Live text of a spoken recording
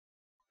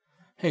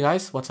Hey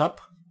guys, what's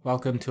up?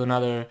 Welcome to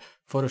another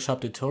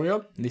Photoshop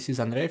tutorial. This is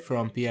Andre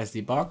from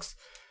PSDBox,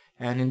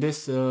 and in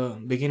this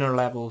beginner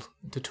level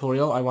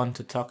tutorial I want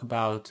to talk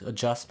about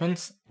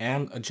adjustments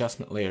and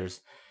adjustment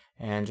layers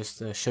and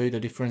just show you the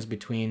difference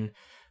between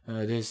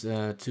these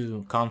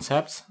two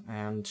concepts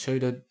and show you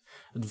the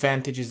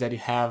advantages that you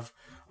have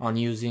on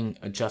using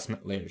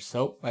adjustment layers.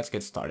 So let's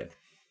get started.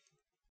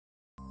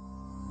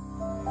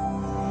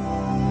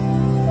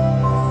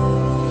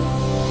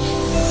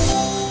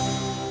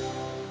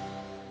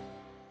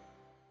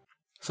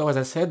 So as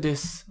I said,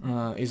 this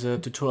is a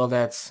tutorial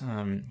that's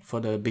for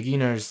the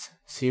beginners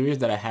series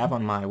that I have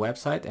on my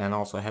website, and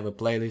also I have a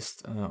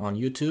playlist on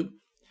YouTube.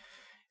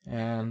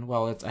 And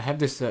well, I have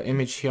this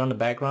image here on the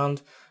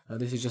background.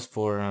 This is just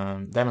for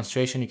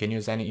demonstration. You can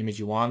use any image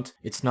you want.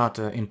 It's not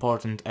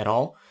important at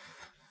all.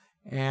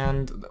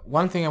 And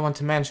one thing I want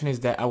to mention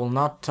is that I will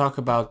not talk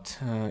about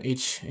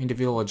each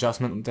individual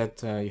adjustment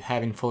that you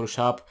have in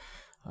Photoshop.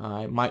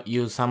 I might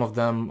use some of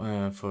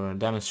them for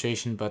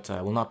demonstration, but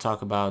I will not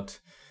talk about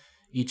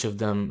each of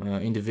them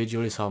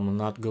individually, so I will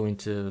not go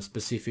into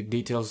specific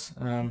details,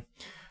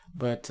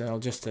 but I'll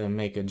just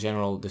make a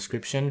general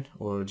description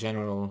or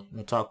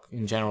talk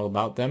in general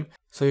about them.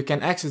 So you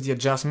can access the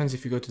adjustments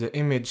if you go to the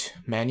image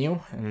menu,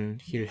 and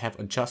here you have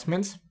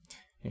adjustments.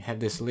 You have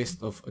this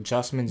list of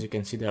adjustments. You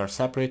can see they are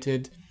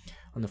separated.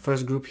 On the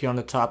first group here on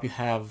the top, you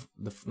have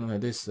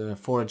these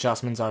four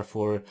adjustments are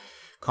for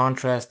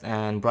contrast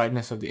and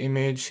brightness of the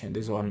image, and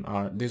these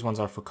ones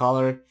are for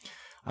color.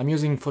 I'm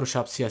using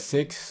Photoshop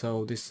CS6,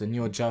 so this is a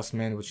new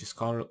adjustment, which is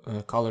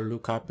color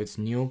lookup. It's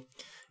new.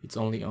 It's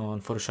only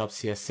on Photoshop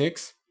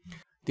CS6.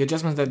 The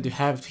adjustments that you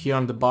have here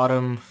on the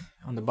bottom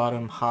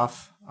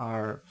half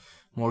are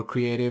more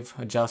creative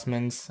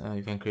adjustments.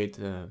 You can create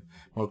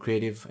more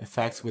creative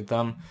effects with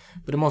them,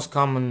 but the most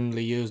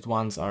commonly used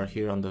ones are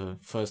here on the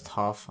first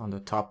half, on the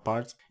top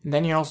part. And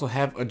then you also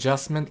have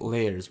adjustment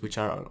layers, which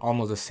are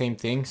almost the same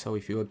thing. So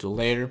if you go to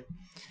layer,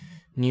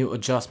 new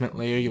adjustment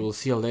layer, you will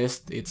see a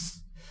list. It's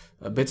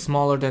a bit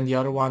smaller than the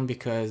other one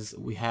because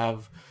we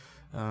have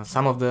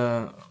some of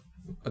the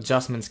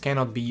adjustments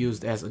cannot be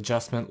used as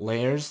adjustment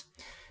layers.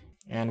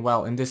 And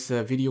well, in this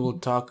video we'll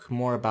talk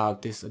more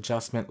about these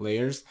adjustment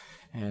layers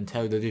and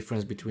tell you the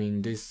difference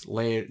between this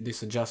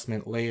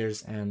adjustment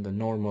layers and the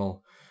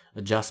normal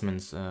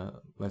adjustments.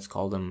 Let's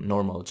call them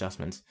normal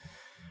adjustments.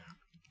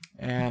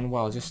 And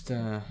well, just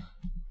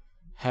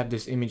have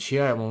this image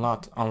here. I will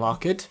not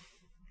unlock it.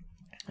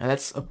 And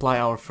let's apply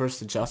our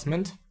first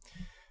adjustment.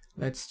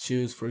 Let's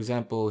choose, for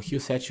example,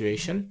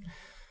 HueSaturation,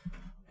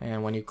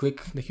 and when you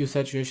click the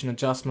HueSaturation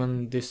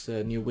adjustment, this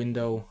new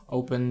window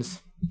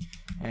opens,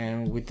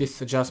 and with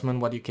this adjustment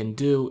what you can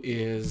do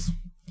is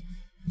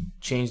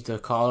change the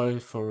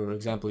color. For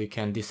example, you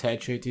can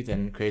desaturate it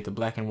and create a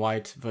black and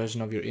white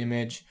version of your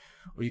image,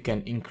 or you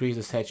can increase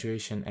the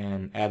saturation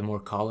and add more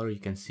color. You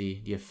can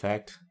see the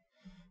effect.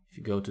 If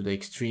you go to the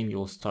extreme, you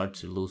will start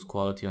to lose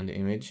quality on the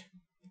image,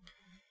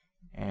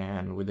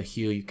 and with the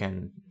hue you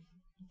can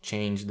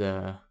change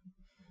the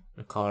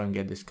color and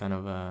get this kind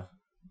of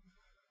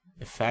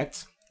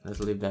effect.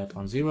 Let's leave that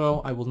on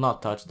 0. I will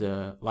not touch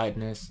the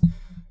lightness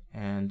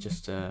and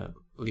just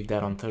leave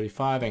that on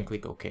 35 and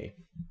click OK.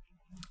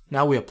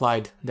 Now we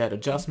applied that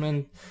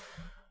adjustment.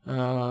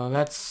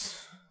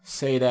 Let's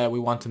say that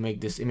we want to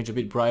make this image a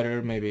bit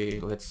brighter.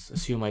 Maybe let's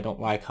assume I don't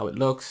like how it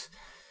looks,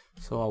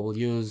 so I will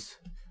use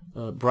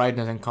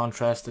brightness and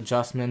contrast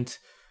adjustment.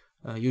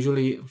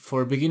 Usually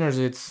for beginners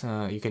it's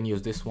you can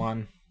use this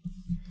one.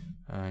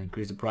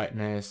 Increase the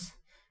brightness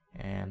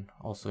and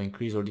also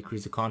increase or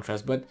decrease the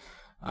contrast, but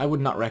I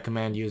would not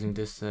recommend using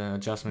this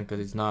adjustment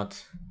because it's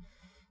not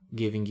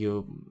giving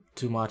you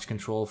too much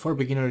control. For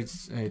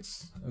beginners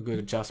it's a good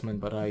adjustment,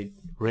 but I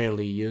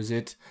rarely use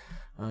it.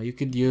 You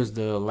could use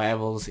the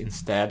levels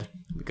instead,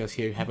 because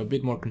here you have a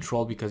bit more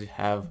control because you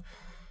have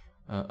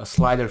a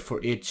slider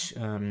for each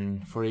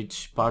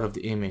part of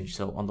the image.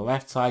 So on the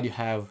left side you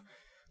have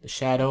the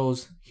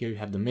shadows, here you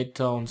have the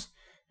midtones,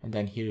 and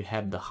then here you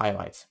have the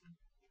highlights.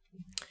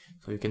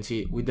 So you can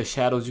see with the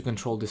shadows you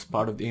control this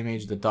part of the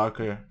image, the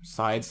darker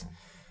sides,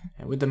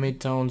 and with the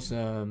midtones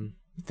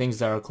things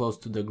that are close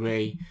to the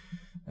gray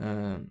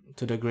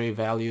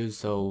values,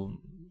 so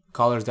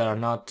colors that are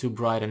not too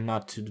bright and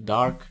not too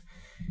dark.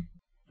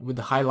 With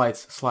the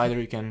highlights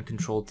slider you can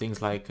control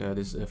things like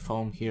this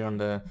foam here on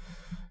the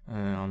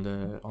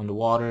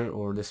water,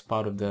 or this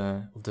part of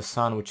the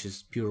sun, which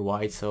is pure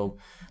white, so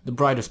the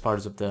brightest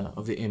parts of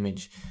the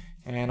image.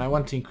 And I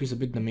want to increase a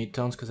bit the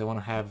midtones because I want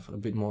to have a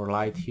bit more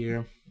light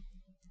here.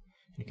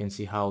 You can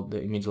see how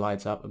the image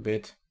lights up a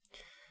bit,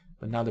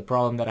 but now the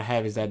problem that I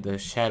have is that the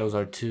shadows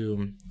are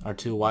too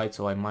white,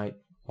 so I might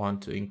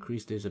want to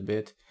increase this a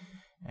bit,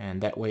 and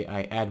that way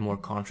I add more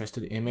contrast to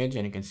the image.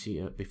 And you can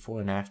see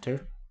before and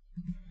after.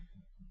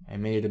 I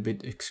made it a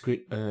bit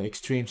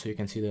extreme so you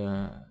can see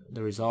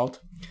the result.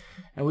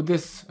 And with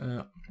this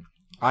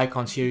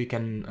icons here you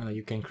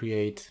can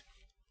create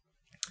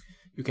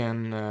you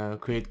can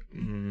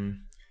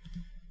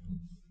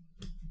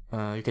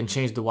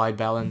change the white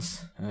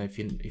balance.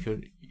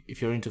 If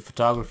if you're into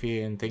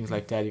photography and things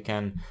like that, you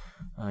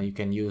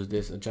can use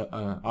this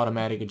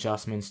automatic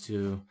adjustments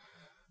to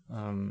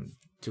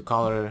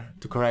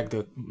correct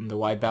the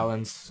white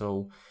balance.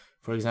 So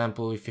for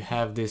example, if you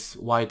have this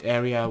white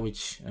area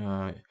which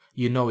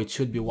you know it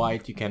should be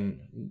white, you can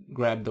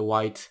grab the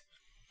white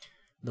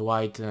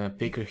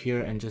picker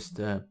here and just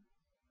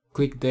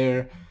click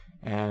there,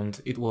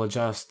 and it will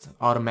adjust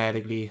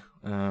automatically,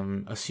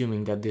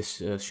 assuming that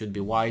this should be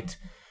white.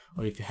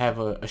 Or if you have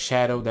a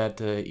shadow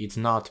that it's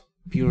not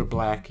pure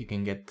black, you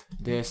can get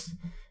this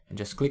and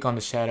just click on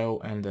the shadow,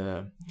 and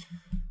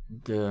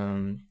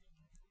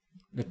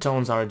the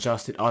tones are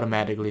adjusted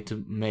automatically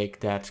to make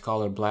that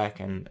color black,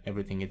 and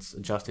everything it's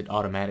adjusted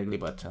automatically.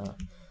 But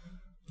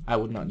I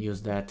would not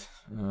use that.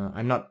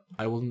 I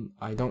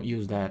don't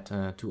use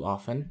that too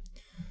often.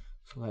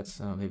 So let's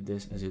leave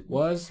this as it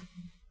was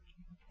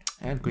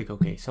and click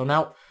OK. So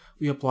now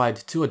we applied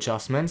two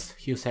adjustments,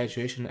 hue,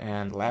 saturation,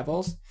 and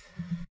levels.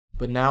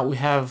 But now we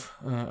have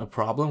a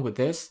problem with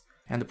this,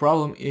 and the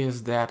problem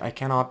is that I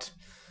cannot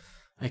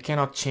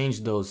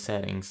change those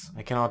settings.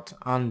 I cannot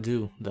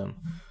undo them.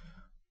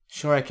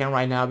 Sure, I can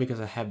right now because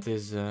I have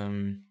this.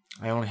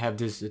 I only have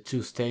these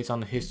two states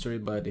on the history.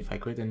 But if I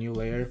create a new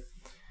layer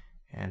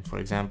and, for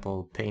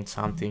example, paint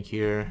something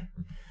here,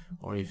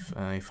 or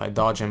if I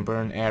dodge and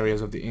burn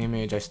areas of the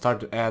image, I start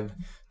to add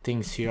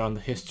things here on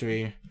the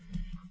history.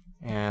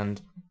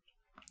 And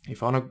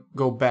if I want to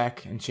go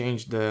back and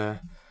change the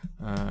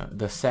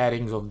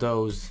settings of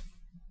those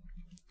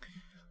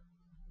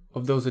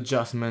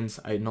adjustments,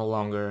 I no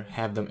longer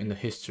have them in the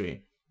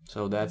history.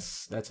 So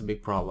that's a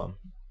big problem.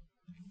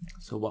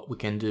 So what we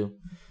can do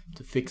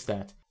to fix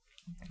that?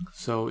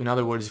 So in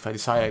other words, if I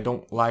decide I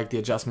don't like the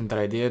adjustment that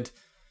I did,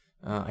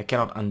 I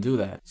cannot undo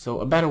that. So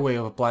a better way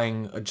of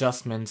applying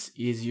adjustments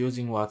is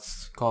using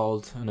what's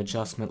called an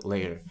adjustment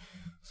layer.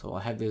 So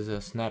I have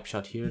this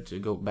snapshot here to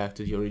go back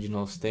to the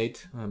original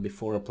state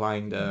before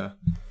applying the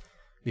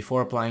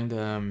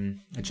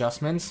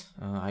adjustments.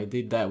 I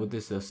did that with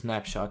this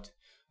snapshot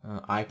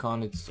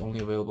icon. It's only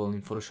available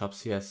in Photoshop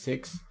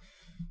CS6.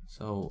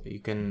 So you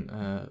can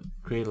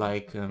create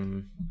like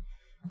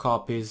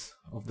copies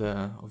of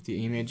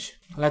the image.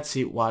 Let's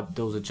see what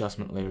those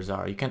adjustment layers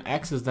are. You can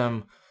access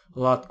them a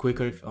lot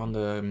quicker if on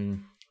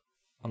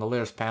the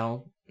layers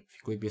panel. If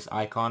you click this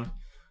icon,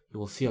 you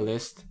will see a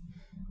list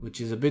which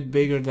is a bit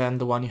bigger than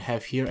the one you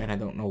have here, and I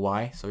don't know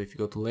why. So if you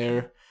go to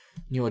layer,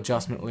 new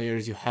adjustment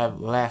layers, you have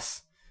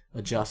less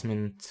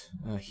adjustment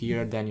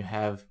here than you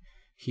have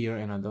here,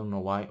 and I don't know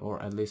why,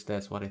 or at least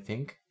that's what I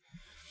think.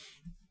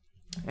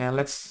 And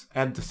let's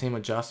add the same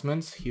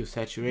adjustments, hue,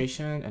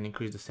 saturation, and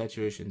increase the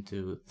saturation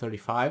to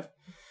 35.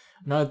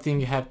 Another thing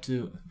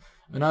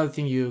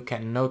you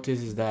can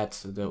notice is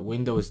that the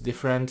window is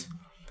different,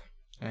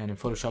 and in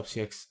Photoshop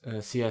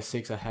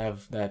CS6 I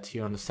have that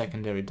here on the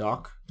secondary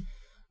dock.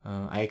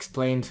 I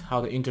explained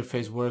how the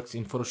interface works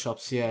in Photoshop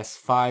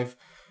CS5,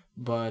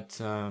 but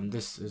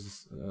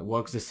this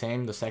works the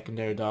same. The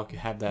secondary dock, you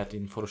have that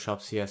in Photoshop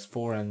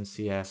CS4 and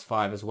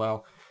CS5 as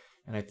well,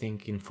 and I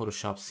think in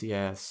Photoshop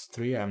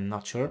CS3, I'm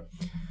not sure.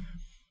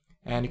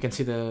 And you can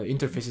see the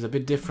interface is a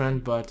bit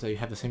different, but you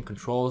have the same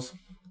controls.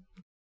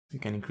 You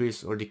can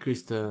increase or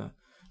decrease the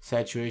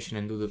saturation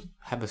and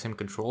have the same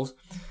controls.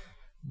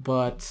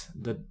 But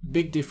the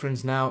big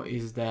difference now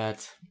is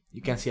that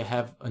you can see I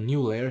have a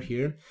new layer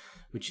here,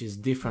 which is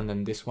different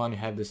than this one. You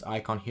have this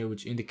icon here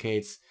which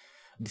indicates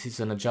this is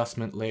an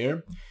adjustment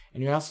layer,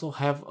 and you also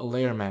have a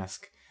layer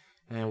mask.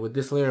 And with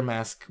this layer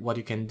mask, what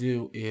you can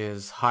do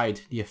is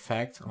hide the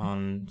effect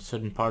on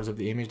certain parts of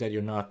the image that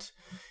you're not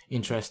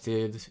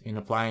interested in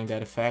applying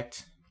that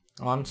effect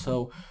on.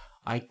 So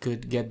I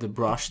could get the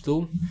brush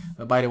tool.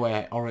 By the way,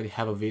 I already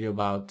have a video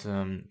about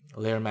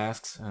layer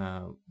masks.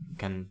 You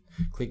can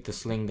click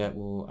this link I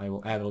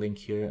will add a link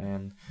here,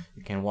 and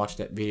you can watch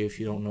that video if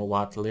you don't know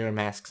what layer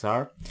masks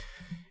are.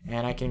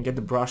 And I can get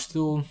the brush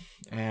tool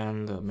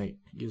and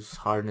use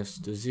hardness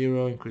to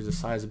 0, increase the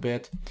size a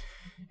bit.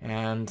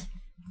 And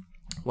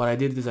what I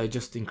did is I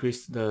just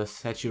increased the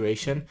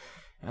saturation.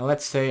 And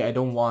let's say I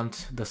don't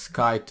want the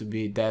sky to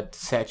be that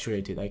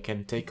saturated. I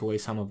can take away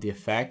some of the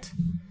effect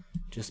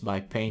just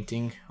by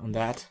painting on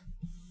that,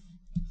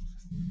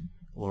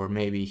 or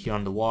maybe here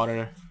on the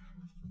water.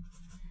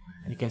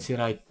 And you can see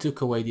that I took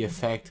away the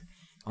effect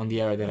on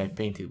the area that I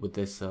painted with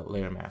this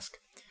layer mask.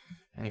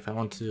 And if I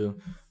want to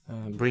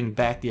bring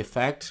back the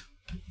effect,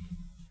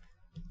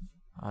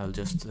 I'll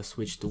just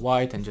switch to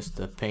white and just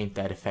paint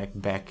that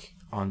effect back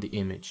on the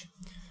image.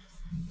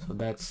 So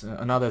that's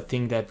another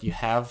thing that you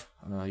have.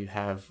 You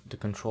have the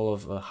control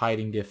of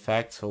hiding the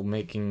effect, so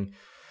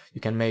you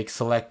can make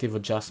selective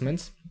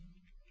adjustments.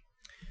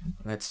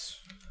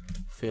 Let's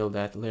fill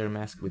that layer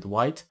mask with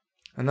white.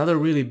 Another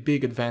really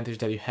big advantage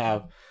that you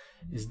have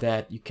is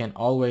that you can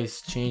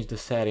always change the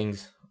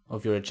settings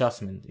of your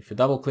adjustment. If you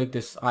double click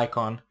this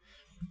icon,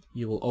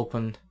 you will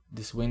open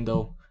this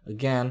window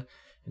again,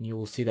 and you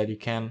will see that you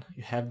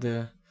have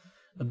the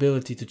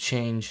ability to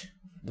change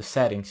the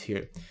settings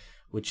here,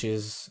 which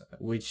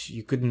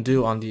you couldn't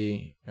do on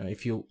the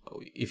if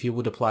you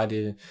would apply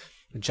the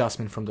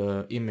adjustment from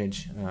the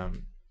image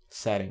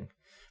setting,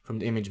 from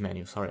the image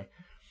menu, sorry.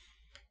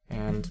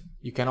 And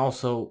you can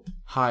also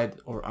hide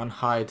or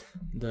unhide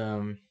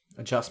the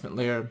adjustment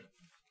layer.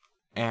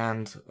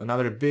 And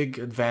another big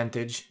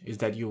advantage is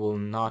that you will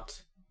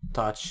not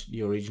touch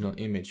the original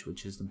image,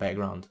 which is the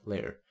background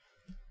layer.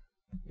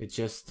 It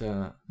just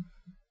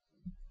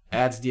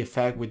adds the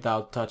effect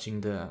without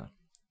touching the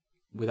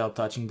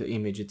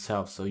image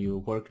itself, so you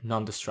work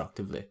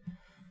non-destructively.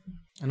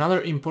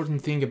 Another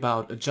important thing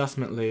about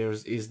adjustment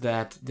layers is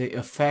that they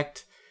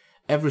affect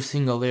every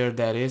single layer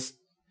that is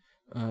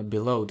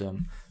below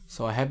them.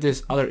 So I have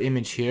this other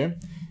image here,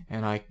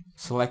 and I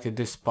selected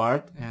this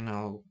part, and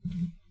I'll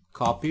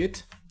copy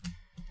it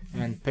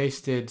and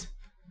paste it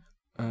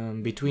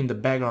between the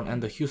background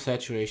and the hue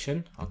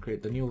saturation. I'll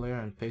create the new layer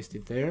and paste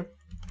it there,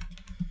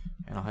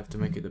 and I'll have to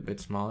make it a bit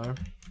smaller,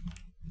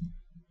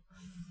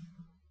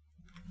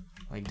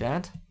 like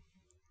that,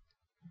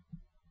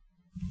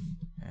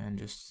 and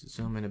just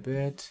zoom in a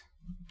bit.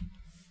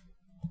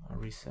 I'll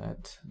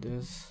reset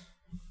this.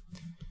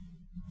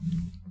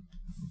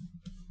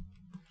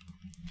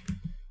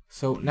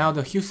 So now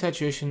the hue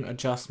saturation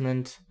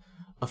adjustment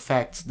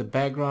affects the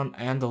background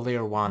and the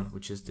layer 1,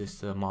 which is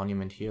this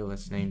monument here.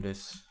 Let's name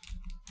this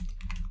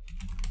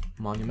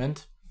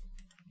monument.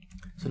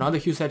 So now the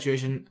hue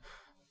saturation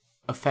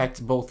affects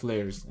both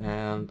layers,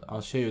 and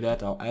I'll show you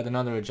that. I'll add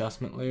another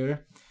adjustment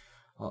layer.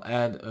 I'll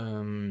add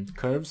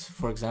curves,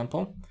 for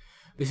example.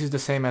 This is the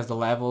same as the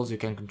levels. You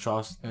can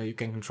control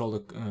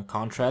the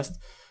contrast,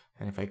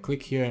 and if I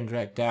click here and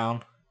drag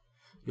down,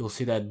 you'll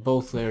see that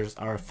both layers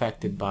are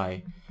affected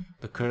by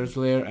the curves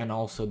layer and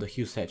also the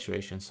hue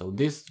saturation. So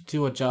these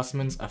two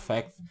adjustments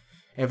affect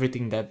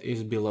everything that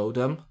is below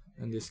them,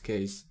 in this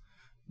case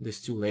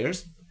these two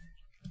layers.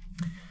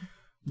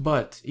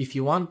 But if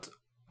you want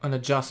an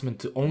adjustment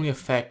to only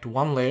affect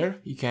one layer,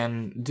 you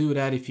can do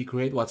that if you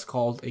create what's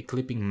called a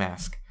clipping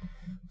mask.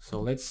 So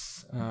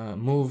let's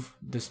move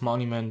this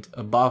monument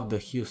above the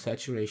hue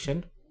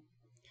saturation,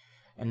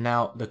 and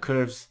now the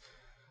curves,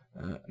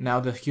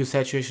 now the hue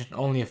saturation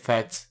only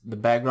affects the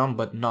background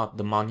but not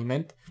the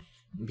monument,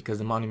 because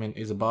the monument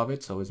is above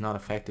it, so it's not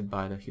affected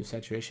by the hue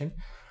saturation.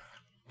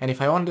 And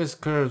if I want this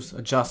curves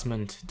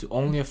adjustment to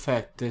only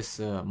affect this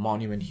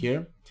monument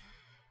here,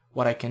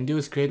 what I can do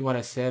is create what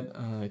I said,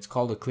 it's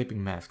called a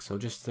clipping mask. So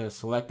just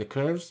select the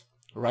curves,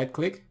 right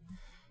click,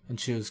 and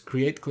choose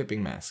create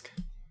clipping mask.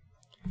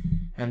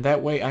 And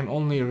that way I'm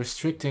only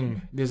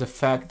restricting this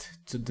effect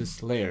to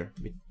this layer.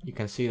 You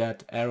can see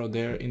that arrow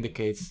there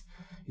indicates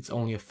it's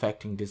only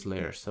affecting this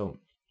layer. So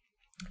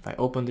if I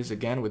open this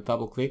again with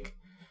double click,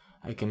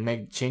 I can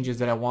make changes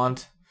that I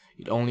want.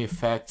 It only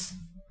affects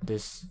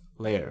this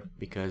layer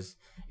because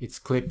it's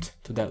clipped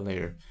to that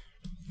layer.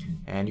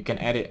 And you can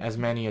edit as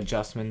many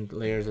adjustment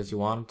layers as you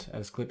want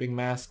as clipping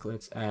mask.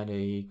 Let's add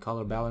a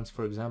color balance,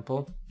 for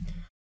example,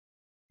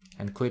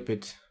 and clip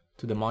it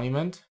to the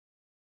monument.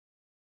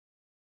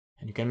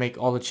 And you can make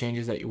all the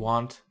changes that you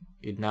want.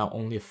 It now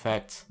only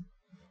affects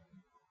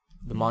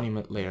the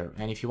monument layer.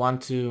 And if you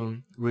want to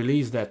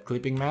release that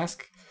clipping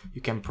mask,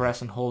 you can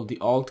press and hold the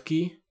Alt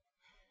key,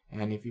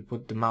 and if you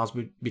put the mouse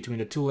between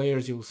the two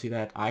layers, you will see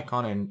that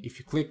icon, and if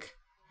you click,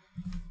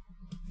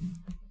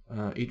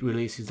 it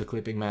releases the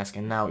clipping mask,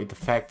 and now it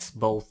affects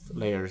both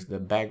layers, the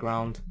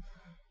background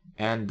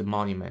and the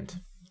monument.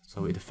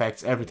 So it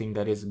affects everything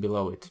that is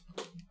below it.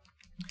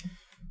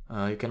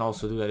 You can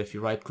also do that if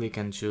you right click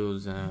and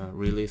choose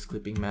release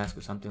clipping mask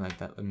or something like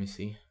that. Let me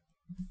see.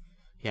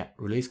 Yeah,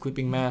 release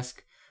clipping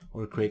mask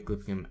or create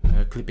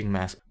clipping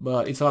mask.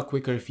 But it's a lot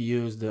quicker if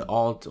you use the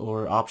Alt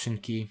or Option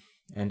key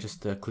and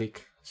just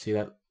click. See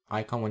that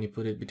icon when you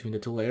put it between the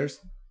two layers?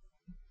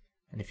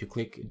 And if you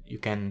click, you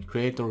can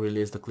create or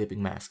release the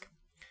clipping mask.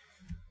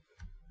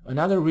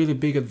 Another really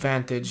big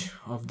advantage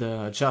of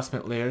the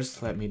adjustment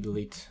layers, let me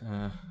delete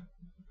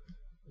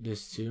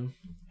this too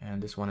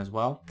and this one as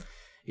well,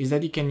 is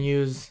that you can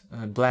use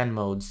blend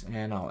modes.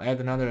 And I'll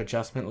add another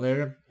adjustment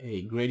layer,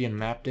 a gradient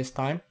map this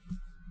time,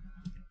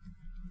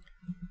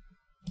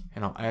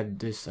 and I'll add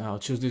this, I'll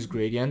choose this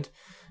gradient.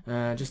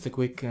 Just a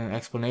quick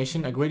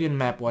explanation. A gradient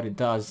map, what it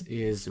does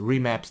is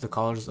remaps the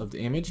colors of the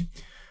image.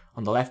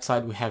 On the left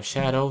side we have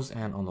shadows,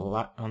 and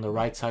on the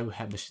right side we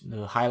have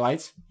the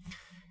highlights.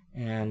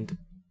 And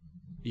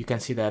you can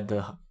see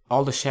that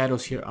all the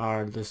shadows here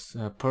are this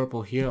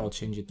purple here. I'll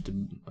change it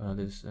to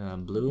this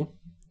blue,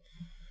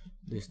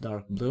 this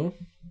dark blue.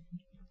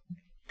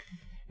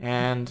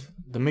 And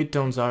the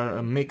midtones are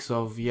a mix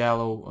of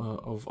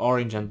yellow, of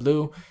orange and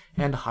blue,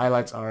 and the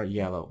highlights are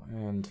yellow.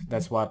 And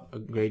that's what a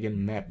gradient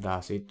map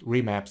does. It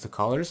remaps the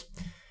colors.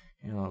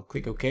 And I'll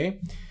click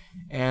OK.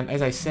 And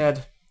as I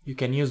said, you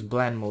can use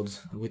blend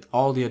modes with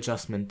all the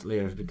adjustment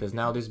layers, because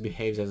now this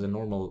behaves as a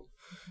normal,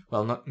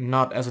 well,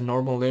 not as a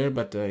normal layer,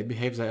 but it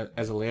behaves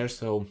as a layer.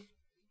 So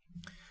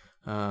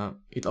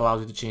it allows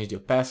you to change the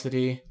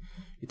opacity.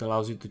 It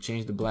allows you to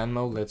change the blend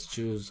mode. Let's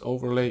choose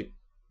overlay.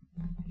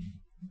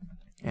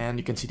 And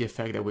you can see the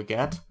effect that we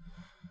get.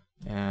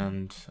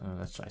 And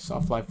let's try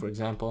soft light, for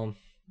example.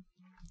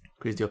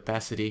 increase the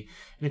opacity,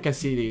 and you can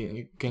see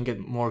you can get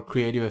more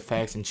creative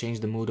effects and change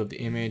the mood of the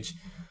image.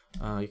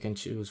 You can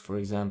choose, for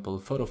example,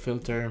 photo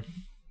filter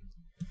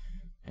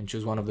and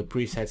choose one of the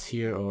presets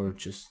here, or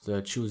just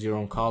choose your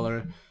own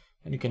color,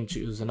 and you can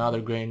choose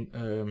another grain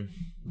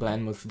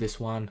blend with this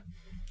one,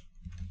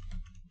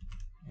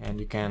 and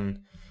you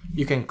can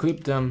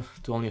clip them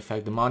to only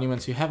affect the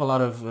monuments. You have a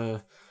lot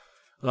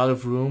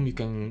of room. You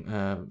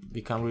can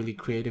become really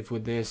creative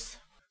with this.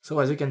 So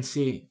as you can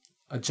see,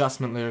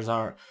 adjustment layers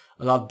are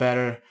a lot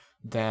better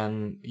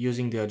than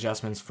using the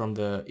adjustments from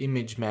the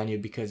image menu,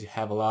 because you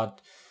have a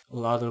lot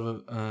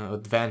of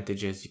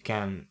advantages. You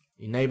can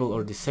enable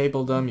or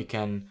disable them, you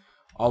can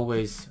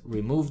always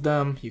remove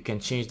them, you can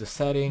change the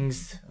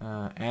settings,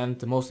 and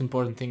the most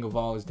important thing of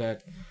all is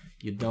that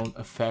you don't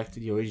affect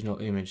the original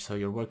image, so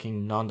you're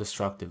working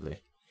non-destructively.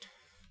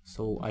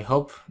 So I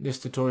hope this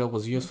tutorial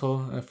was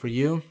useful for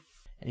you.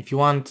 And if you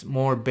want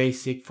more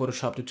basic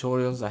Photoshop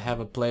tutorials, I have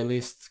a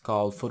playlist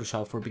called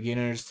Photoshop for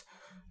Beginners.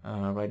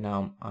 Right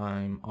now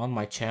I'm on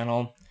my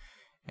channel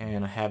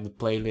and I have the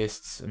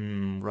playlists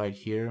right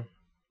here.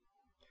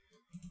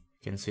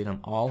 You can see them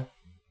all.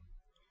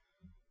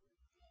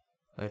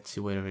 Let's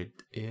see where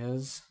it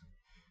is.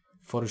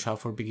 Photoshop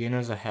for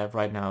Beginners. I have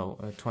right now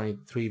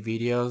 23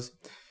 videos.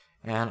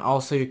 And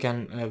also you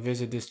can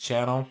visit this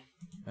channel,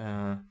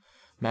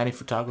 Manny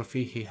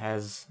Photography. He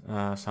has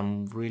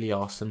some really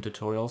awesome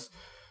tutorials,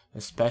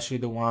 especially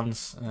the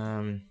ones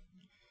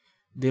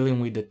dealing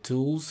with the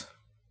tools,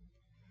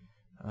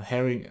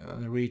 hair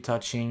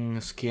retouching,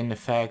 skin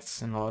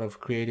effects, and a lot of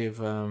creative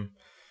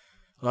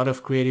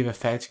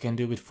effects you can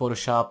do with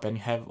Photoshop. And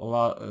you have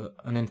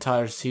an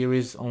entire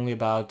series only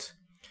about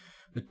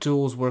the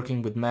tools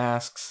working with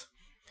masks,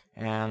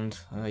 and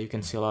you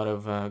can see a lot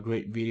of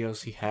great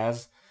videos he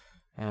has.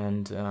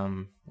 And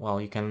well,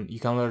 you can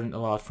learn a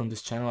lot from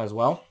this channel as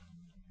well.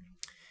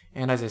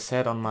 And as I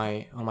said, on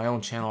my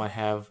own channel I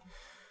have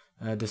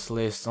this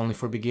list only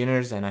for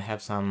beginners, and I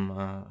have some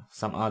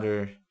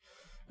other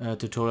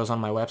tutorials on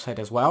my website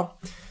as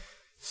well.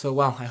 So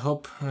well, I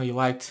hope you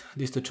liked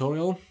this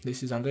tutorial.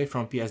 This is Andre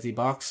from PSD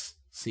Box.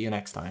 See you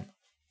next time.